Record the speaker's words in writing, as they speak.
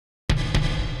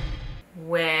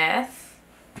without.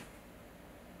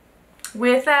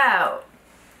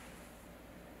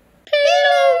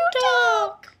 Pillow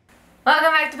Talk!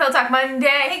 Welcome back to Pillow Talk Monday.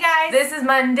 Hey guys! This is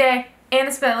Monday, and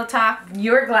it's Pillow Talk.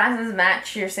 Your glasses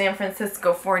match your San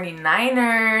Francisco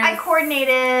 49ers. I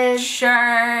coordinated.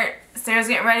 Shirt. Sarah's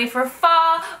getting ready for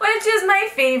fall, which is my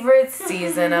favorite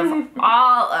season of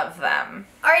all of them.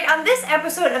 Alright, on this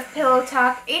episode of Pillow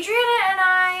Talk, Adriana and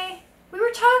I, we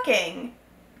were talking.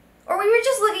 Or we were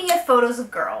just looking at photos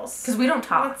of girls. Because we don't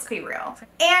talk. Let's be real.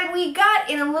 And we got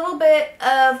in a little bit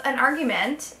of an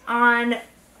argument on,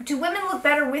 do women look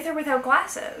better with or without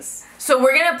glasses? So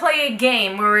we're going to play a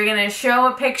game where we're going to show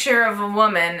a picture of a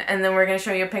woman, and then we're going to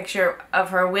show you a picture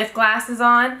of her with glasses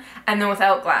on, and then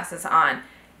without glasses on.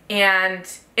 And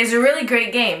it's a really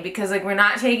great game because like we're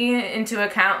not taking into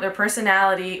account their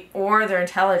personality or their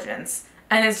intelligence.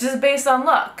 And it's just based on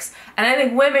looks. And I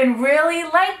think women really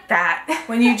like that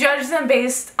when you judge them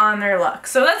based on their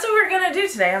looks. So that's what we're going to do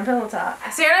today on Pillow Talk.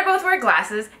 Sarah and I both wear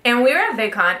glasses, and we were at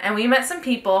VidCon, and we met some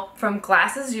people from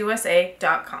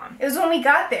GlassesUSA.com. It was when we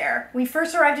got there. We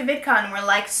first arrived at VidCon, and we're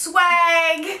like,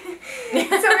 swag! So we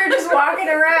were just walking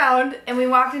around, and we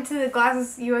walked into the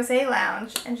Glasses USA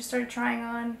lounge and just started trying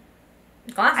on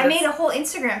glasses. I made a whole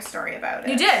Instagram story about it.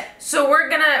 You did. So we're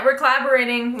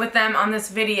collaborating with them on this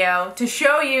video to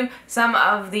show you some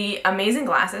of the amazing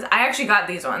glasses. I actually got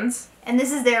these ones. And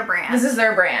this is their brand. This is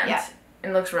their brand. Yeah.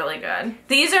 It looks really good.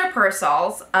 These are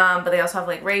Persols, but they also have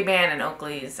like Ray-Ban and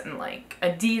Oakley's and like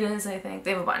Adidas, I think.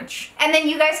 They have a bunch. And then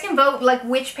you guys can vote like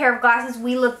which pair of glasses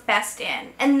we look best in.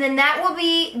 And then that will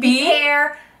be the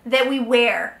pair that we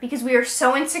wear, because we are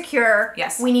so insecure.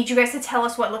 Yes. We need you guys to tell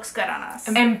us what looks good on us.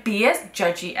 And be as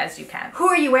judgy as you can. Who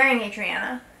are you wearing,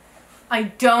 Adriana? I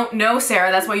don't know,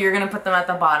 Sarah. That's why you're going to put them at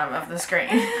the bottom of the screen.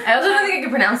 I also don't think I can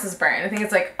pronounce this brand. I think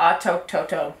it's like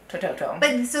Toto.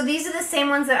 But so these are the same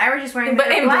ones that I was just wearing,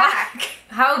 but in black.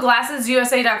 How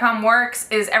GlassesUSA.com works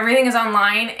is everything is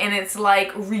online, and it's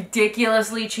like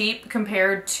ridiculously cheap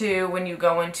compared to when you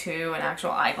go into an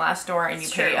actual eyeglass store and you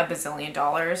pay $1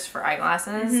 bazillion for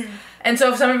eyeglasses. Mm-hmm. And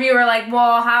so if some of you are like,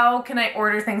 well, how can I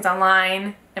order things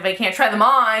online if I can't try them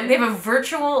on? They have a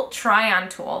virtual try-on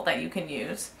tool that you can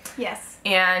use. Yes.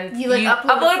 And you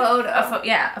upload a photo.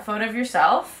 A photo of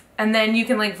yourself, and then you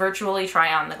can like virtually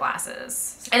try on the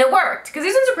glasses. And it worked, because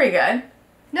these ones are pretty good.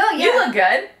 No, yeah. You look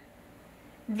good.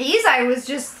 These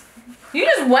You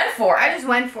just went for it. I just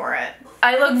went for it.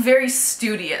 I look very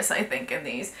studious, I think, in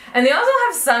these. And they also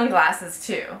have sunglasses,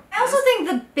 too. I also think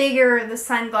the bigger the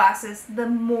sunglasses, the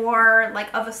more,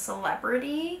 like, of a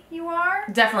celebrity you are.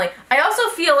 Definitely. I also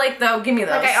feel like, though, give me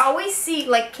those. Like, I always see,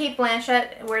 like, Cate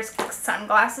Blanchett wears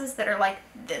sunglasses that are, like,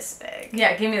 this big.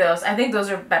 Yeah, give me those. I think those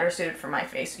are better suited for my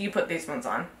face. You put these ones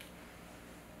on.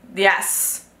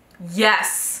 Yes.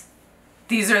 Yes.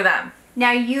 These are them.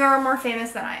 Now, you are more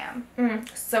famous than I am.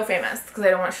 So famous, because I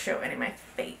don't want to show any of my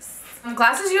face.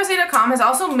 GlassesUSA.com has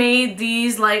also made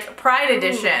these, like, Pride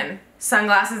Edition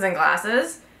sunglasses and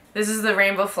glasses. This is the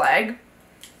rainbow flag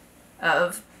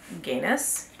of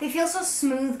gayness. They feel so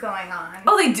smooth going on.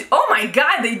 Oh, they do. Oh my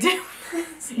god, they do.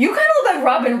 You kind of look like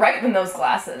Robin Wright in those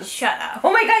glasses. Shut up.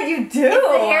 Oh my god, you do. It's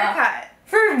the haircut.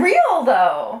 For real,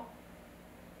 though.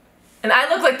 And I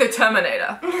look like the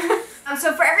Terminator.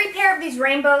 So for every pair of these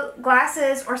rainbow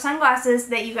glasses or sunglasses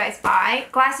that you guys buy,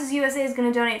 Glasses USA is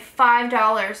going to donate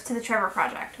 $5 to the Trevor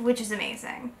Project, which is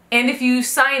amazing. And if you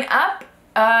sign up,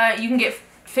 you can get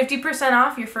 50%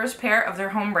 off your first pair of their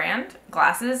home brand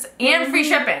glasses and free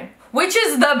shipping, which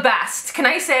is the best. Can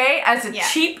I say, as a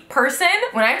cheap person,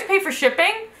 when I have to pay for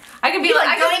shipping, I can be like,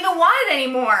 I don't even want it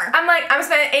anymore. I'm like, I'm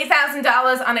spending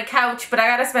 $8,000 on a couch, but I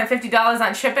gotta spend $50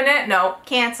 on shipping it? No.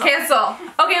 Cancel. Cancel.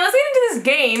 Okay, let's get into this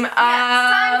game. It's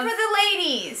time for the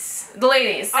ladies. The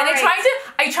ladies. And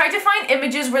I tried to find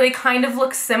images where they kind of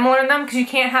look similar in them, because you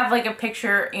can't have like a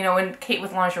picture, you know, in Kate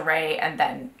with lingerie and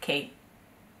then Kate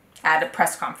at a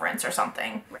press conference or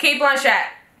something. Cate Blanchett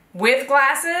with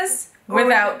glasses,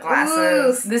 without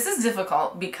glasses. Ooh. This is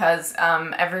difficult because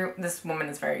this woman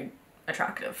is very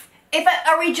attractive.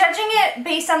 Are we judging it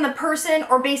based on the person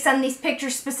or based on these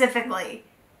pictures specifically?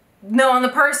 No, on the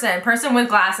person. Person with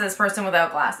glasses, person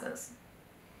without glasses.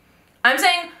 I'm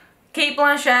saying Cate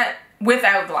Blanchett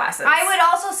without glasses. I would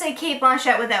also say Cate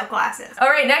Blanchett without glasses.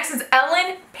 Alright, next is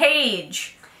Ellen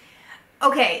Page.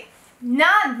 Okay,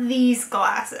 not these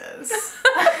glasses.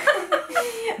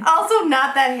 Also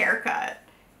not that haircut.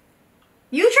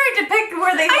 You tried to pick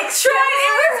where they look. I tried.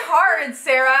 It was hard,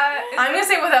 Sarah. I'm going to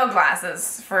say without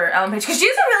glasses for Ellen Page, because she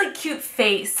has a really cute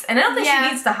face, and I don't think she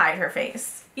needs to hide her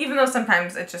face, even though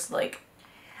sometimes it just, like,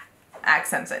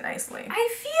 accents it nicely. I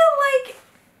feel like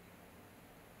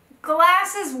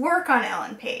glasses work on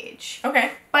Ellen Page.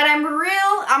 Okay. But I'm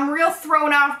real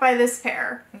thrown off by this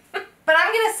pair. But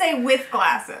I'm gonna say with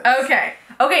glasses. Okay.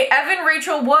 Okay, Evan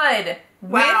Rachel Wood.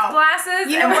 Wow. With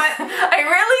glasses. You know what? I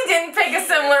really didn't pick a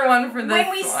similar one for this When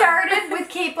we started with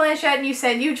Cate Blanchett and you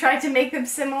said you tried to make them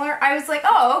similar, I was like,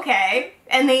 oh, okay.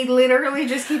 And they literally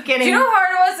just keep getting... Do you know how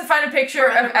hard it was to find a picture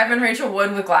of Evan Rachel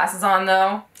Wood with glasses on,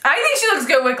 though? I think she looks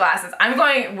good with glasses. I'm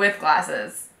going with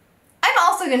glasses. I'm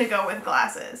also gonna go with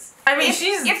glasses. I mean, if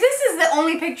this is the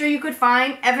only picture you could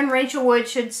find, Evan Rachel Wood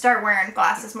should start wearing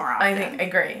glasses more often. I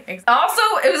agree. Also,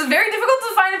 it was very difficult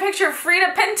to find a picture of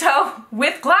Frida Pinto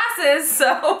with glasses,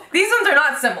 so these ones are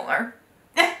not similar.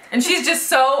 And she's just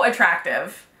so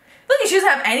attractive. Look, she doesn't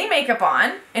have any makeup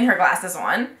on in her glasses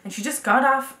one, and she just got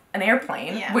off an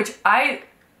airplane, which I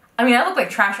mean, I look like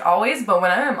trash always, but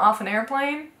when I'm off an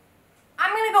airplane...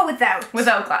 I'm gonna go without.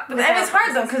 Without glasses. And it's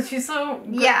hard though, because she's so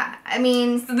good. Yeah, I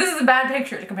mean... So this is a bad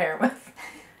picture to compare it with.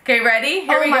 Okay, ready?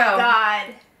 Here we go. Oh my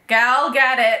god. Gal,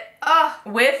 get it. Ugh.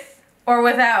 With or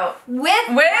without? With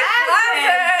glasses!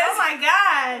 Oh my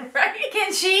god. Right?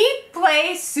 Can she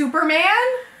play Superman?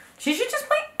 She should just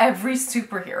play every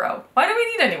superhero. Why do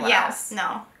we need anyone else?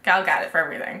 No. Gal got it for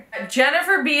everything.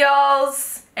 Jennifer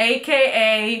Beals,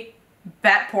 aka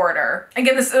Bet Porter.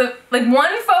 Again, this like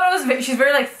one photo is she's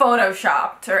very like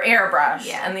photoshopped or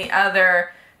airbrushed, and the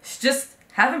other she's just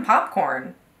having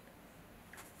popcorn.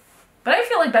 But I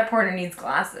feel like Bet Porter needs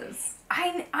glasses.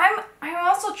 I'm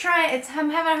also trying.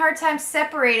 I'm having a hard time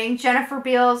separating Jennifer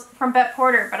Beals from Bet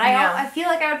Porter, but I feel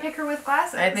like I would pick her with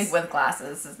glasses. I think with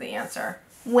glasses is the answer.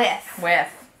 With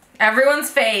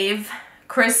everyone's fave,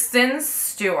 Kristen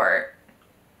Stewart.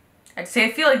 I'd say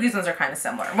I feel like these ones are kind of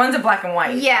similar. One's a black and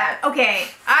white. Yeah. Okay.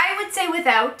 I would say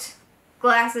without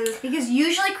glasses because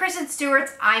usually Kristen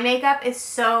Stewart's eye makeup is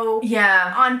so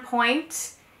on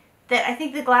point that I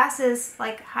think the glasses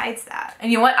like hides that.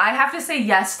 And you know what? I have to say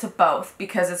yes to both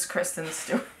because it's Kristen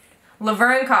Stewart.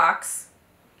 Laverne Cox.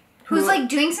 Who's like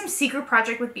doing some secret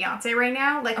project with Beyonce right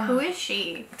now. Like, who is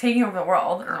she? Taking over the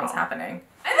world. Girl. What's happening?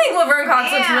 I think Laverne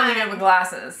Cox looks really good with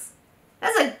glasses.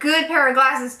 That's a good pair of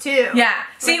glasses, too. Yeah.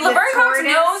 See, Laverne Cox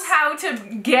knows how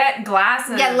to get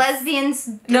glasses. Yeah, lesbians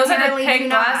knows how to pick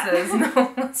glasses.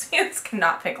 No, lesbians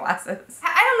cannot pick glasses.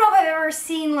 I don't know if I've ever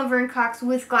seen Laverne Cox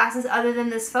with glasses other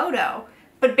than this photo.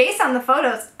 But based on the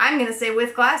photos, I'm going to say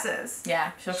with glasses.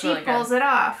 Yeah, she looks really good. She pulls it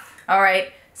off. All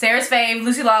right. Sarah's fave,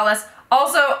 Lucy Lawless.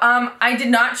 Also, I did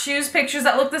not choose pictures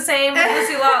that look the same with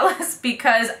Lucy Lawless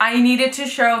because I needed to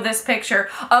show this picture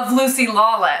of Lucy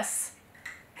Lawless.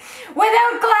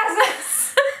 Without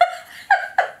glasses!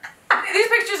 These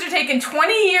pictures are taken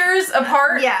 20 years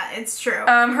apart. Yeah, it's true.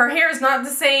 Her hair is not the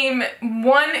same.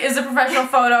 One is a professional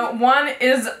photo. One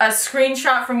is a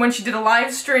screenshot from when she did a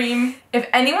live stream. If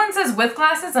anyone says with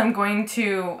glasses, I'm going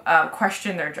to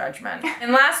question their judgment.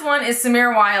 And last one is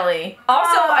Samira Wiley.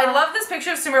 Also, I love this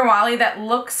picture of Samira Wiley that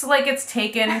looks like it's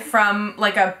taken from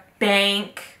like a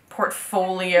bank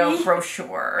portfolio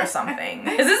brochure or something.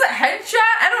 Is this a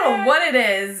headshot? I don't know what it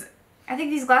is. I think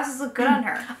these glasses look good on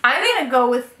her. I'm gonna go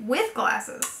with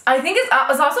glasses. I think it's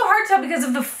also hard to tell because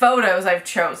of the photos I've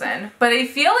chosen, but I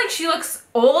feel like she looks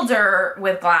older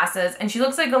with glasses, and she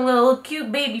looks like a little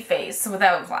cute baby face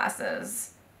without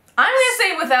glasses. I'm gonna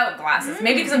say without glasses,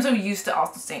 maybe because I'm so used to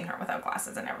also seeing her without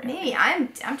glasses and everything. Maybe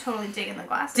I'm totally digging the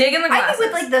glasses. Digging the glasses. I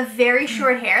think with like the very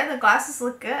short hair, the glasses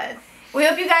look good. We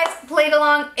hope you guys played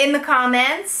along in the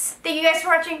comments. Thank you guys for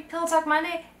watching Pillow Talk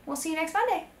Monday. We'll see you next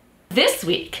Monday. This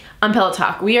week on Pillow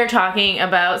Talk, we are talking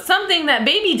about something that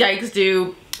baby dykes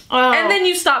do, and then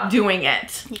you stop doing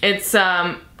it. It's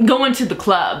going to the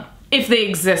club, if they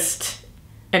exist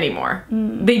anymore.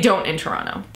 They don't in Toronto.